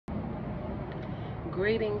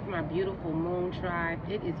Greetings, my beautiful moon tribe.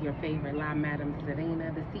 It is your favorite Madame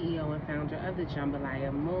Sirena, the CEO and founder of the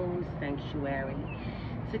Jambalaya Moon Sanctuary.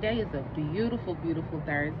 Today is a beautiful, beautiful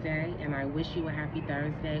Thursday, and I wish you a happy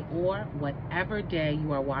Thursday, or whatever day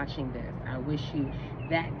you are watching this. I wish you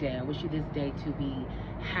that day. I wish you this day to be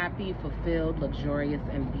happy, fulfilled, luxurious,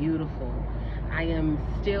 and beautiful. I am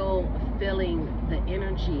still feeling the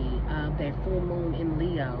energy of that full moon in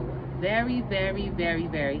Leo. Very, very, very,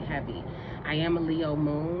 very heavy. I am a Leo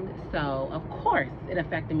moon, so of course it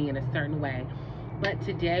affected me in a certain way. But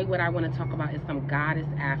today what I want to talk about is some goddess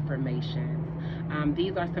affirmations.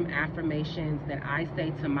 These are some affirmations that I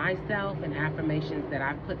say to myself and affirmations that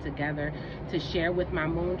I've put together to share with my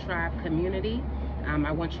Moon Tribe community.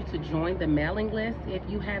 I want you to join the mailing list if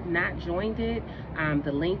you have not joined it.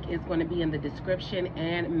 The link is going to be in the description,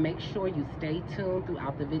 and make sure you stay tuned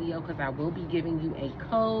throughout the video because I will be giving you a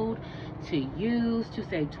code to use to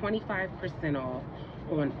save 25% off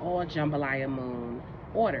on all Jambalaya Moon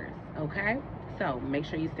orders, okay? So make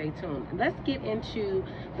sure you stay tuned. Let's get into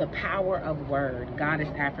the power of word, goddess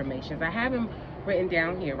affirmations. I have them written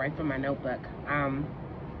down here right from my notebook.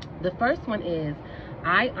 The first one is,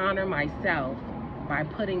 I honor myself by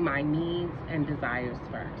putting my needs and desires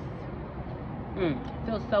first.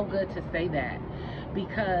 Feels so good to say that,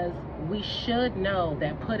 because we should know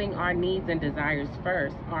that putting our needs and desires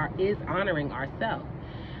first is honoring ourselves.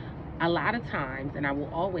 A lot of times, and I will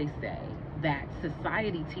always say, that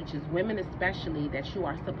society teaches women especially that you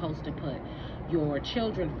are supposed to put your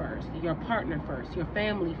children first, your partner first, your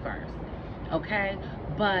family first, okay?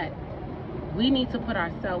 But we need to put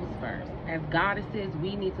ourselves first. As goddesses,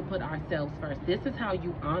 we need to put ourselves first. This is how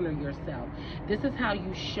you honor yourself. This is how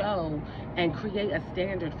you show and create a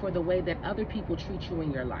standard for the way that other people treat you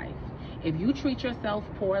in your life. If you treat yourself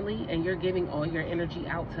poorly and you're giving all your energy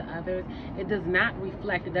out to others, it does not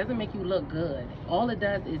reflect, it doesn't make you look good. All it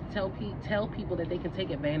does is tell people that they can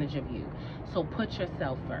take advantage of you. So put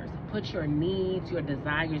yourself first. Put your needs, your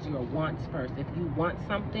desires, your wants first. If you want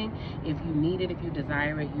something, if you need it, if you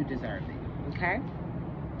desire it, you deserve it. Okay?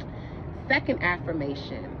 Second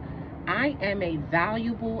affirmation, I am a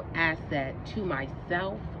valuable asset to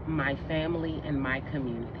myself, my family, and my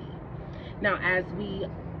community. Now, as we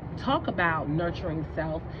talk about nurturing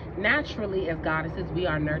self, naturally as goddesses, we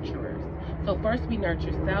are nurturers. So first we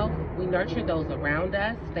nurture self, we nurture those around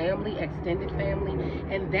us, family, extended family,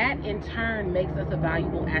 and that in turn makes us a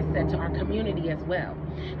valuable asset to our community as well.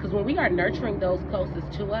 Because when we are nurturing those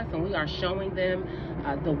closest to us and we are showing them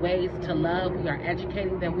the ways to love, we are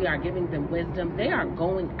educating them, we are giving them wisdom, they are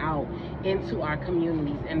going out into our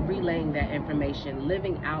communities and relaying that information,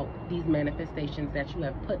 living out these manifestations that you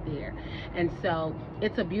have put there. And so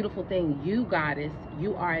it's a beautiful thing. You, goddess,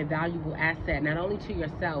 you are a valuable asset, not only to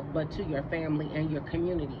yourself, but to your family and your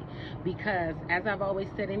community. Because as I've always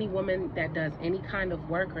said, any woman that does any kind of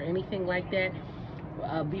work or anything like that,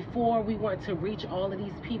 before we want to reach all of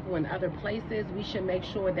these people in other places, we should make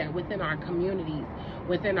sure that within our communities,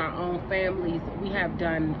 within our own families, we have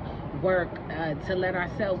done work to let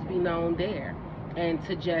ourselves be known there, and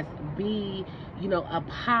to just be, you know, a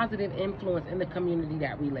positive influence in the community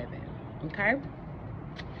that we live in. Okay?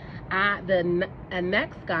 The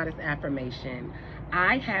next goddess affirmation,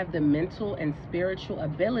 I have the mental and spiritual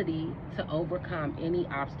ability to overcome any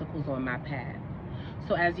obstacles on my path.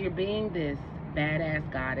 So as you're being this badass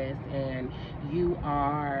goddess and you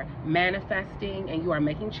are manifesting and you are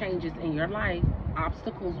making changes in your life,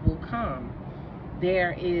 obstacles will come.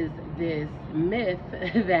 There is this myth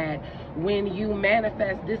that when you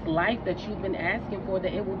manifest this life that you've been asking for,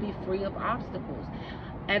 that it will be free of obstacles.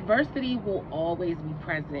 Adversity will always be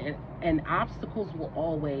present, and obstacles will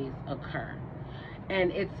always occur. And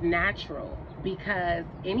it's natural, because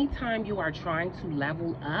anytime you are trying to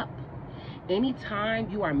level up, anytime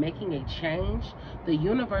you are making a change, the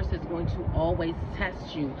universe is going to always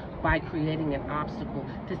test you by creating an obstacle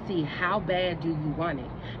to see how bad do you want it.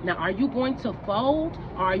 Now, are you going to fold,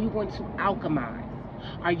 or are you going to alchemize?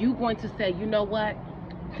 Are you going to say, you know what,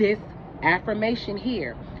 this affirmation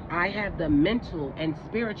here, I have the mental and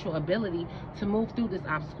spiritual ability to move through this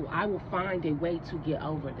obstacle. I will find a way to get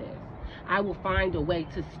over this. I will find a way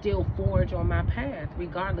to still forge on my path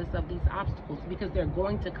regardless of these obstacles, because they're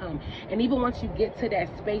going to come. And even once you get to that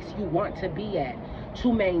space you want to be at,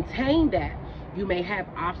 to maintain that, you may have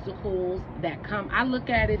obstacles that come. I look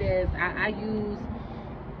at it as I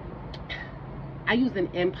use an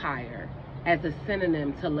empire as a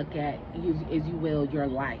synonym to look at, as you will, your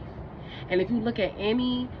life. And if you look at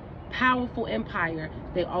any powerful empire,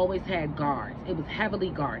 they always had guards. It was heavily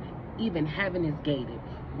guarded. Even heaven is gated.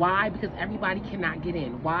 Why? Because everybody cannot get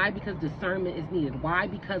in. Why? Because discernment is needed. Why?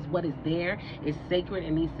 Because what is there is sacred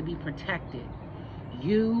and needs to be protected.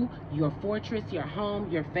 You, your fortress, your home,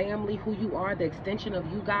 your family, who you are, the extension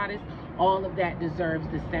of you, Goddess, all of that deserves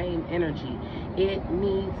the same energy. It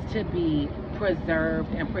needs to be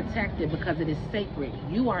preserved and protected because it is sacred.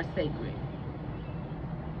 You are sacred.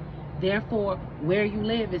 Therefore, where you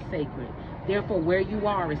live is sacred. Therefore, where you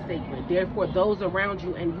are is sacred. Therefore, those around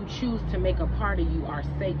you and you choose to make a part of you are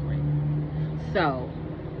sacred. So,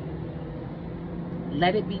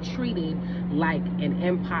 let it be treated like an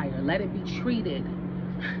empire. Let it be treated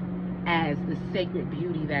as the sacred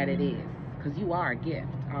beauty that it is. Because you are a gift,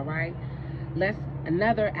 all right?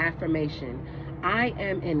 Another affirmation. I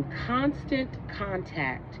am in constant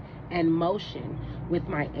contact and motion with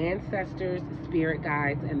my ancestors, spirit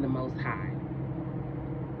guides, and the Most High.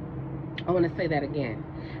 I want to say that again.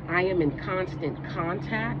 I am in constant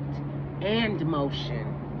contact and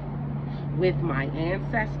motion with my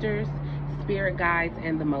ancestors, spirit guides,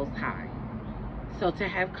 and the Most High. So to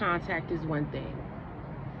have contact is one thing.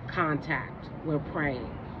 Contact. We're praying.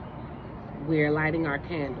 We're lighting our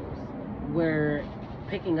candles. We're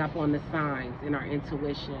picking up on the signs in our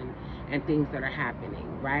intuition and things that are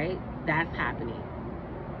happening, right? That's happening.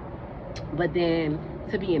 But then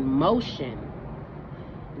to be in motion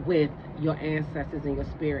with your ancestors and your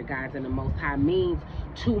spirit guides and the Most High means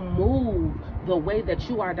to move the way that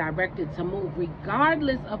you are directed to move,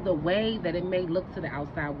 regardless of the way that it may look to the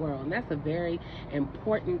outside world. And that's a very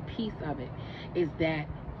important piece of it, is that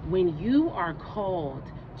when you are called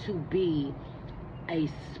to be a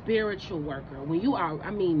spiritual worker, when you are,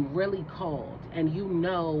 really called, and you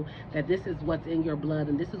know that this is what's in your blood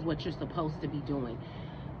and this is what you're supposed to be doing,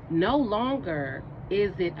 no longer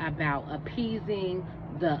is it about appeasing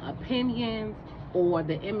the opinions or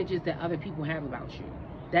the images that other people have about you.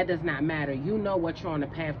 That does not matter. You know what you're on the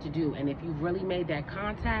path to do. And if you've really made that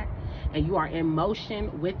contact and you are in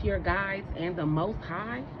motion with your guides and the Most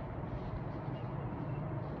High,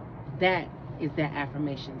 that is that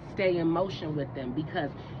affirmation. Stay in motion with them,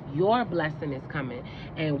 because your blessing is coming.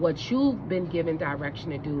 And what you've been given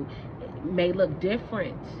direction to do may look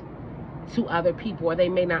different to other people, or they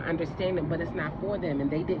may not understand it, but it's not for them,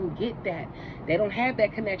 and they didn't get that. They don't have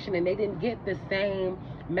that connection, and they didn't get the same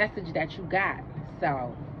message that you got.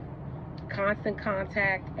 So, constant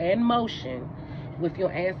contact and motion with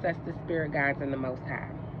your ancestors, spirit guides, and the Most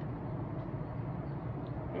High.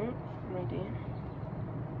 Right there.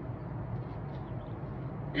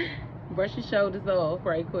 Brush your shoulders off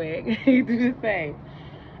right quick. Do the same.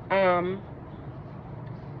 I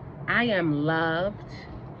am loved,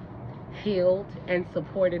 healed, and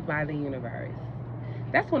supported by the universe.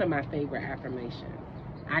 That's one of my favorite affirmations.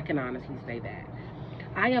 I can honestly say that.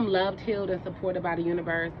 I am loved, healed, and supported by the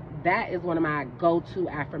universe. That is one of my go-to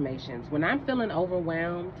affirmations. When I'm feeling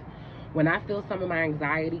overwhelmed, when I feel some of my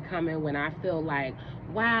anxiety coming, when I feel like,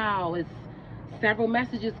 wow, it's several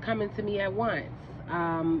messages coming to me at once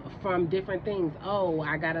from different things. Oh,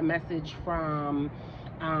 I got a message from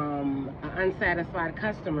an unsatisfied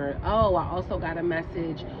customer. Oh, I also got a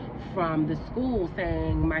message from the school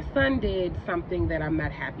saying my son did something that I'm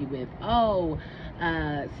not happy with. Oh,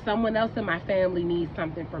 someone else in my family needs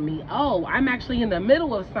something from me. Oh, I'm actually in the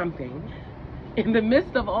middle of something, in the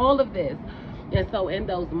midst of all of this. And so in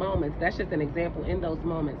those moments, that's just an example, in those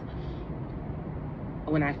moments,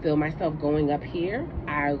 when I feel myself going up here,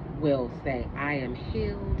 I will say, I am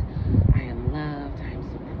healed, I am loved, I am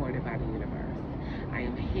supported by the universe. I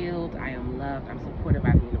am healed, I am loved, I'm supported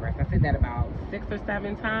by the universe. I said that about 6 or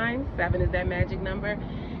 7 times. 7 is that magic number.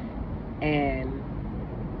 And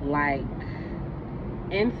like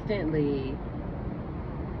instantly,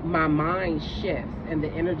 my mind shifts and the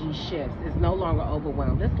energy shifts. It's no longer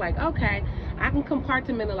overwhelmed. It's like, okay, I can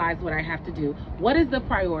compartmentalize what I have to do. What is the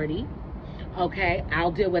priority? Okay,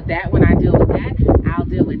 I'll deal with that when I deal with that. I'll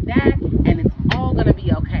deal with that, and it's all going to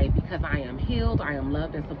be okay because I am healed, I am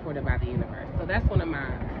loved, and supported by the universe. So that's one of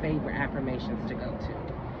my favorite affirmations to go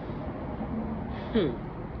to.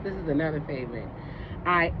 This is another favorite.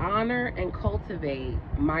 I honor and cultivate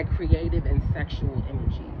my creative and sexual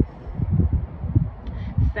energies.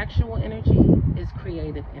 Sexual energy is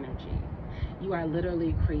creative energy. You are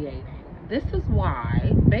literally creating. This is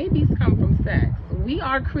why babies come from sex. We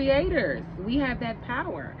are creators. We have that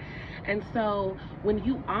power. And so when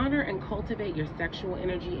you honor and cultivate your sexual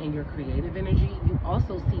energy and your creative energy, you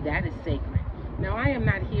also see that as sacred. Now, I am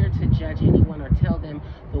not here to judge anyone or tell them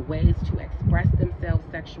the ways to express themselves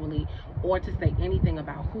sexually or to say anything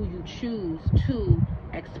about who you choose to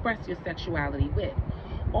express your sexuality with.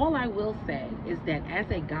 all I will say is that as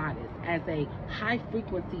a goddess, as a high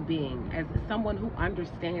frequency being, as someone who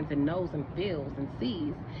understands and knows and feels and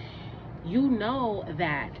sees, you know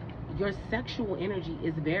that your sexual energy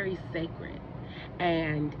is very sacred.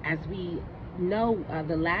 And as we know,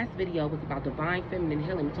 the last video was about divine feminine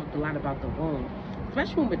healing. We talked a lot about the womb,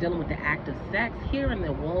 especially when we're dealing with the act of sex. Here in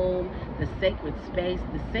the womb, the sacred space,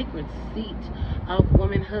 the sacred seat of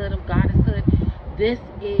womanhood, of goddesshood, this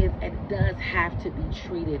is and does have to be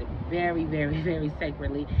treated very, very, very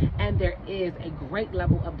sacredly. And there is a great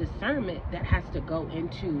level of discernment that has to go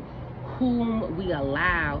into whom we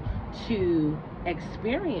allow to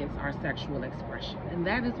experience our sexual expression. And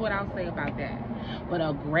that is what I'll say about that. But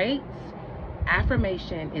a great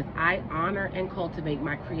affirmation is I honor and cultivate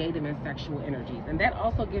my creative and sexual energies. And that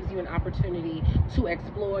also gives you an opportunity to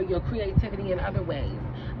explore your creativity in other ways.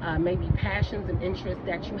 Maybe passions and interests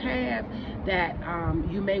that you have that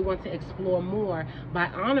you may want to explore more. By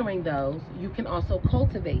honoring those, you can also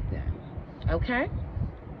cultivate them. Okay?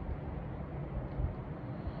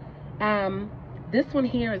 This one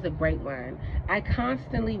here is a great one. I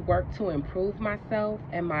constantly work to improve myself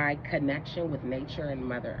and my connection with nature and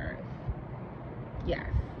Mother Earth.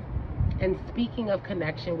 Yes. And speaking of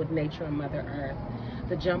connection with nature and Mother Earth,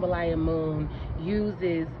 the Jambalaya moon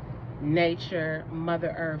uses nature,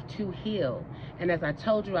 Mother Earth to heal. And as I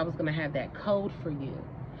told you, I was going to have that code for you.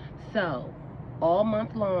 So all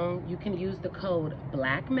month long, you can use the code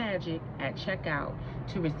Black Magic at checkout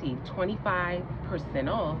to receive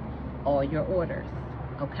 25% off all your orders.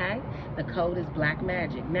 Okay, the code is Black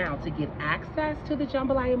Magic. Now, to get access to the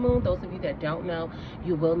Jambalaya moon, those of you that don't know,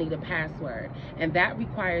 you will need a password, and that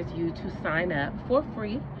requires you to sign up for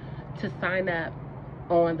free, to sign up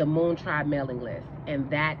on the Moon Tribe mailing list. And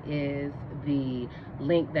that is the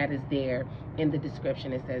link that is there in the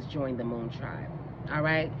description. It says join the Moon Tribe. All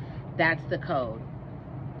right, that's the code.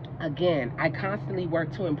 Again, I constantly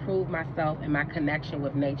work to improve myself and my connection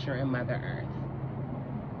with nature and Mother Earth.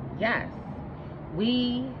 Yes,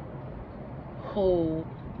 we who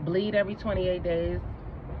bleed every 28 days,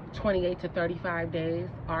 28 to 35 days,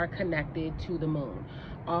 are connected to the moon.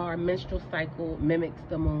 Our menstrual cycle mimics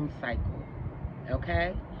the moon cycle,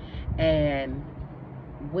 okay? And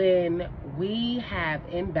when we have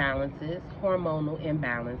imbalances, hormonal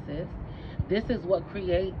imbalances, this is what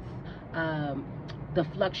creates the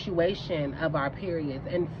fluctuation of our periods.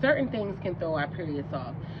 And certain things can throw our periods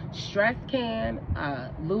off. Stress can,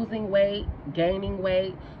 losing weight, gaining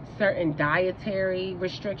weight, certain dietary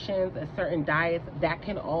restrictions, certain diets, that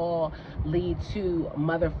can all lead to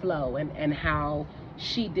Mother Flow and how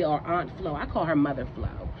she did, or Aunt Flow, I call her Mother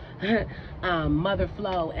Flow, Mother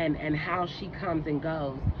Flow, and how she comes and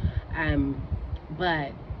goes.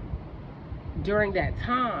 But during that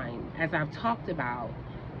time, as I've talked about,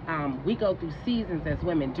 we go through seasons as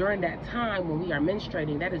women. During that time when we are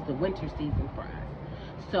menstruating, that is the winter season for us.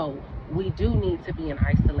 So we do need to be in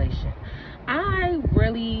isolation. I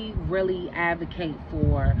really, really advocate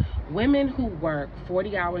for women who work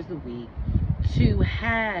 40 hours a week to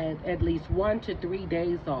have at least 1 to 3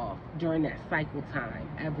 days off during that cycle time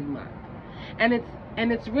every month. And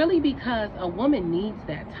it's really because a woman needs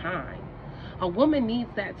that time. A woman needs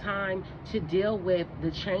that time to deal with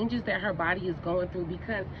the changes that her body is going through,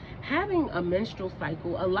 because having a menstrual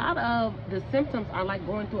cycle, a lot of the symptoms are like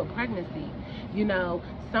going through a pregnancy. You know,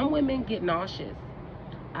 some women get nauseous.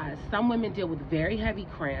 Some women deal with very heavy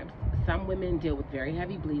cramps. Some women deal with very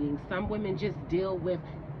heavy bleeding. Some women just deal with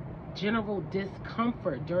general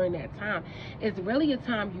discomfort during that time. It's really a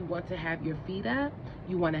time you want to have your feet up,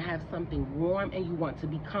 you want to have something warm, and you want to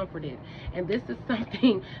be comforted. And this is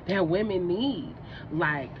something that women need.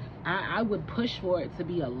 Like, I would push for it to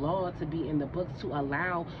be a law, to be in the books, to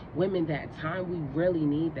allow women that time. We really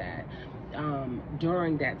need that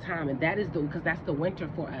during that time. And that is because that's the winter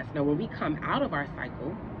for us. Now when we come out of our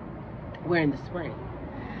cycle, we're in the spring.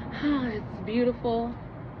 It's beautiful.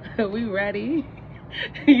 We ready?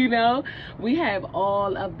 You know, we have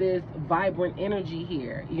all of this vibrant energy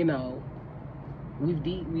here. You know,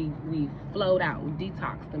 we've flowed out, we've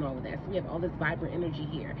detoxed and all of that. So we have all this vibrant energy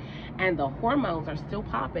here, and the hormones are still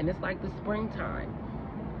popping. It's like the springtime.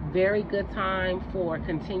 Very good time for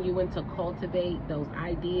continuing to cultivate those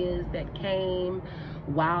ideas that came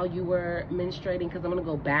while you were menstruating, because I'm going to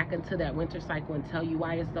go back into that winter cycle and tell you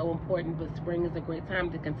why it's so important. But spring is a great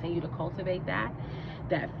time to continue to cultivate that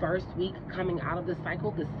first week coming out of the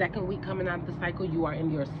cycle. The second week coming out of the cycle, you are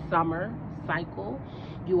in your summer cycle.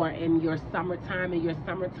 You are in your summertime, and your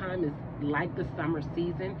summertime is like the summer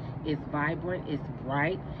season. It's vibrant, it's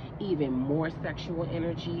bright, even more sexual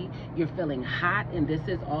energy. You're feeling hot, and this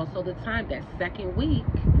is also the time, that second week,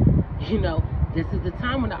 you know, This is the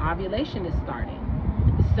time when the ovulation is starting.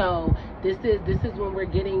 So this is when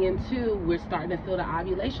we're starting to feel the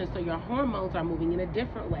ovulation. So your hormones are moving in a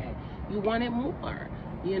different way. You want it more.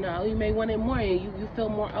 You know, you may want it more, and you feel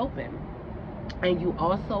more open. And you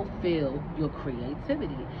also feel your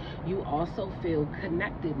creativity. You also feel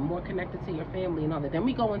connected, more connected to your family and all that. Then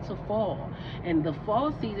we go into fall. And the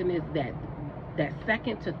fall season is that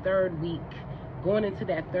second to third week, going into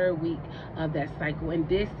that third week of that cycle. And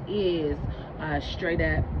this is straight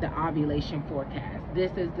up the ovulation forecast.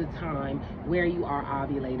 This is the time where you are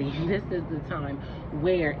ovulating. This is the time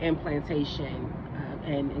where implantation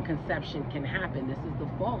and conception can happen. This is the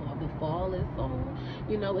fall. The fall is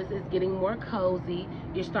it's getting more cozy.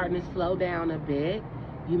 You're starting to slow down a bit.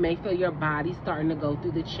 You may feel your body starting to go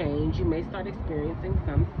through the change. You may start experiencing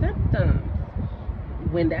some symptoms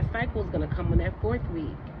when that cycle is going to come in that fourth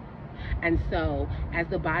week. And so as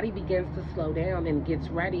the body begins to slow down and gets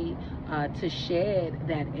ready to shed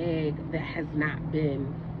that egg that has not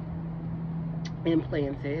been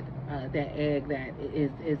implanted, that egg that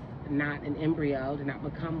is not an embryo, to not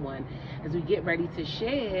become one, as we get ready to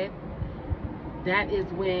shed, that is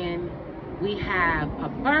when we have a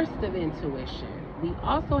burst of intuition. We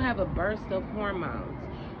also have a burst of hormones.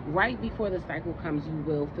 Right before the cycle comes, you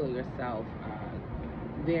will feel yourself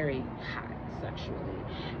very hot sexually,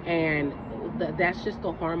 and that's just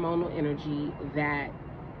the hormonal energy that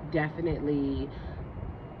definitely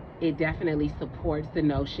supports the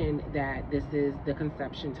notion that this is the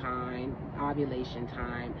conception time, ovulation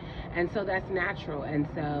time. And so that's natural. And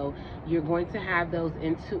so you're going to have those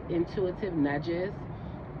intuitive nudges.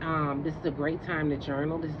 This is a great time to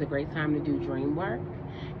journal. This is a great time to do dream work.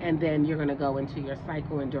 And then you're going to go into your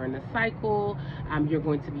cycle, and during the cycle, you're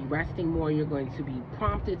going to be resting more. You're going to be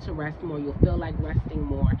prompted to rest more. You'll feel like resting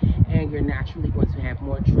more, and you're naturally going to have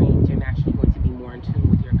more dreams. You're naturally going to be more in tune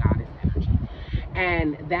with your goddess energy.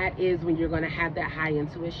 And that is when you're going to have that high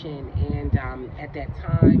intuition. And at that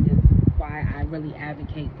time is why I really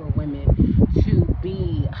advocate for women to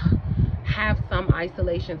have some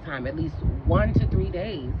isolation time, at least 1 to 3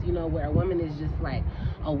 days, where a woman is just like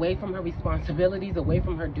away from her responsibilities, away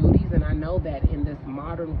from her duties. And I know that in this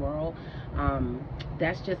modern world,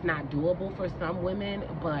 that's just not doable for some women.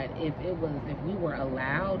 But if we were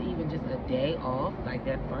allowed even just a day off, like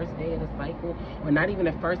that first day of the cycle, or not even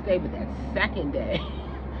the first day, but that second day,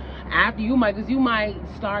 after you might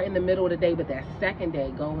start in the middle of the day, but that second day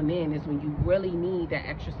going in is when you really need that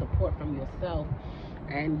extra support from yourself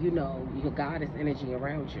and your goddess energy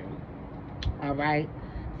around you. All right,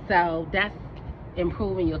 so that's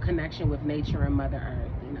improving your connection with nature and Mother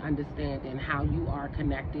Earth, and understanding how you are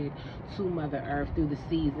connected to Mother Earth through the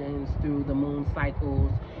seasons, through the moon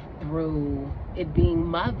cycles, through it being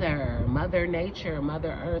Mother Nature,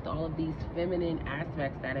 Mother Earth, all of these feminine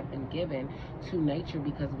aspects that have been given to nature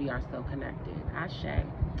because we are so connected. Ashe.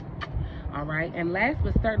 All right, and last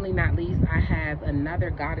but certainly not least, I have another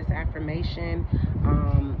goddess affirmation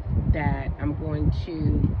that I'm going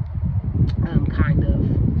to kind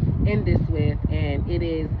of end this with, and it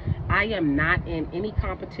is, I am not in any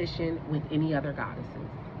competition with any other goddesses.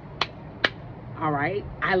 All right,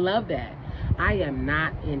 I love that. I am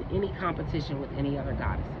not in any competition with any other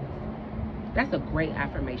goddesses. That's a great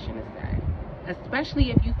affirmation to say,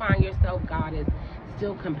 especially if you find yourself, goddess,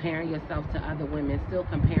 still comparing yourself to other women, still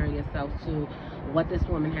comparing yourself to what this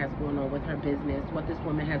woman has going on with her business, what this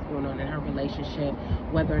woman has going on in her relationship,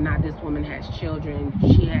 whether or not this woman has children.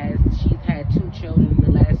 She's had 2 children in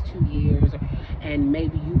the last 2 years, and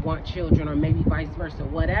maybe you want children, or maybe vice versa.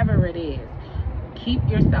 Whatever it is, keep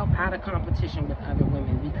yourself out of competition with other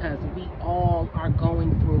women, because we all are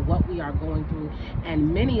going through what we are going through,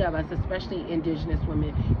 and many of us, especially indigenous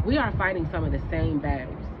women, we are fighting some of the same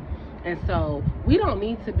battles. And so we don't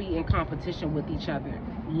need to be in competition with each other.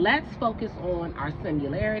 Let's focus on our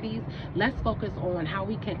similarities. Let's focus on how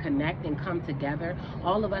we can connect and come together.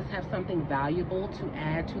 All of us have something valuable to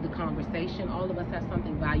add to the conversation. All of us have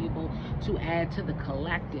something valuable to add to the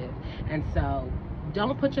collective. And so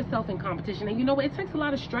don't put yourself in competition. And you know what? It takes a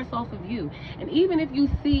lot of stress off of you. And even if you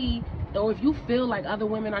see, or if you feel like other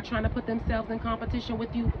women are trying to put themselves in competition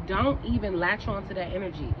with you, don't even latch on to that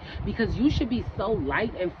energy, because you should be so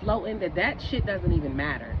light and floating that shit doesn't even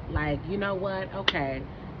matter. Like, you know what? Okay,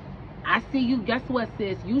 I see you. Guess what,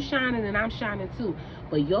 sis? You shining and I'm shining too.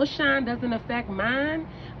 But your shine doesn't affect mine,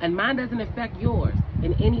 and mine doesn't affect yours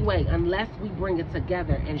in any way, unless we bring it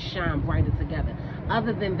together and shine brighter together.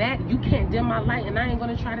 Other than that, you can't dim my light, and I ain't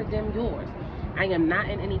going to try to dim yours. I am not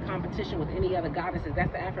in any competition with any other goddesses.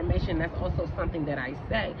 That's the affirmation. That's also something that I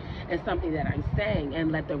say, and something that I'm saying,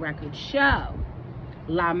 and let the record show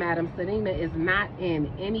La Madame Sirena is not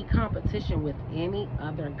in any competition with any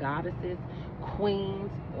other goddesses,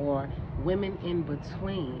 queens, or women in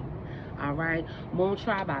between. All right, Moon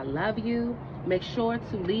Tribe, I love you. Make sure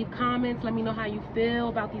to leave comments. Let me know how you feel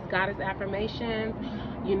about these goddess affirmations.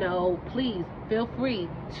 You know, please feel free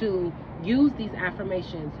to use these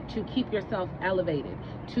affirmations to keep yourself elevated,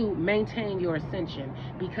 to maintain your ascension,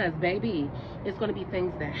 because baby, it's going to be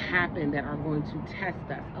things that happen that are going to test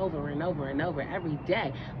us over and over and over every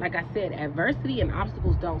day. Like I said, adversity and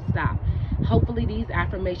obstacles don't stop. Hopefully these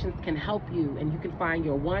affirmations can help you, and you can find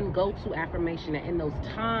your one go-to affirmation, and in those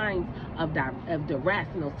times of duress,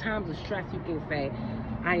 in those times of stress, you can say,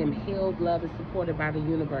 I am healed, loved, and supported by the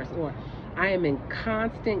universe, or I am in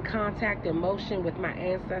constant contact and motion with my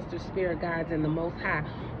ancestors, spirit guides, and the Most High,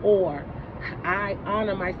 or I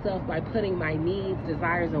honor myself by putting my needs,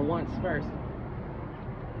 desires, and wants first.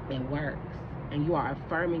 It works, and you are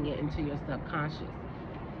affirming it into your subconscious.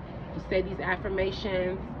 You say these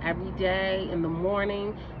affirmations every day in the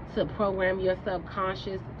morning to program your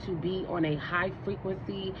subconscious to be on a high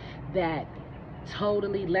frequency that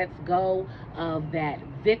totally lets go of that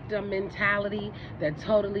victim mentality, that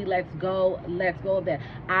totally lets go of that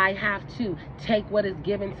I have to take what is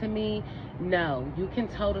given to me. No, you can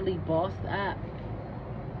totally boss up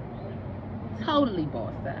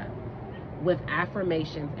with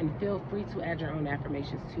affirmations, and feel free to add your own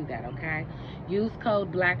affirmations to that, okay? Use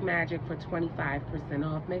code BLACKMAGIC for 25%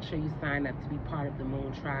 off. Make sure you sign up to be part of the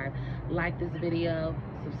Moon Tribe. Like this video,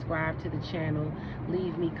 subscribe to the channel,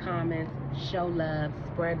 leave me comments, show love,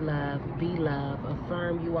 spread love, be love,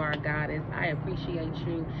 affirm you are a goddess. I appreciate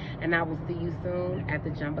you, and I will see you soon at the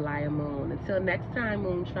Jambalaya Moon. Until next time,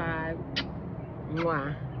 Moon Tribe.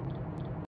 Mwah.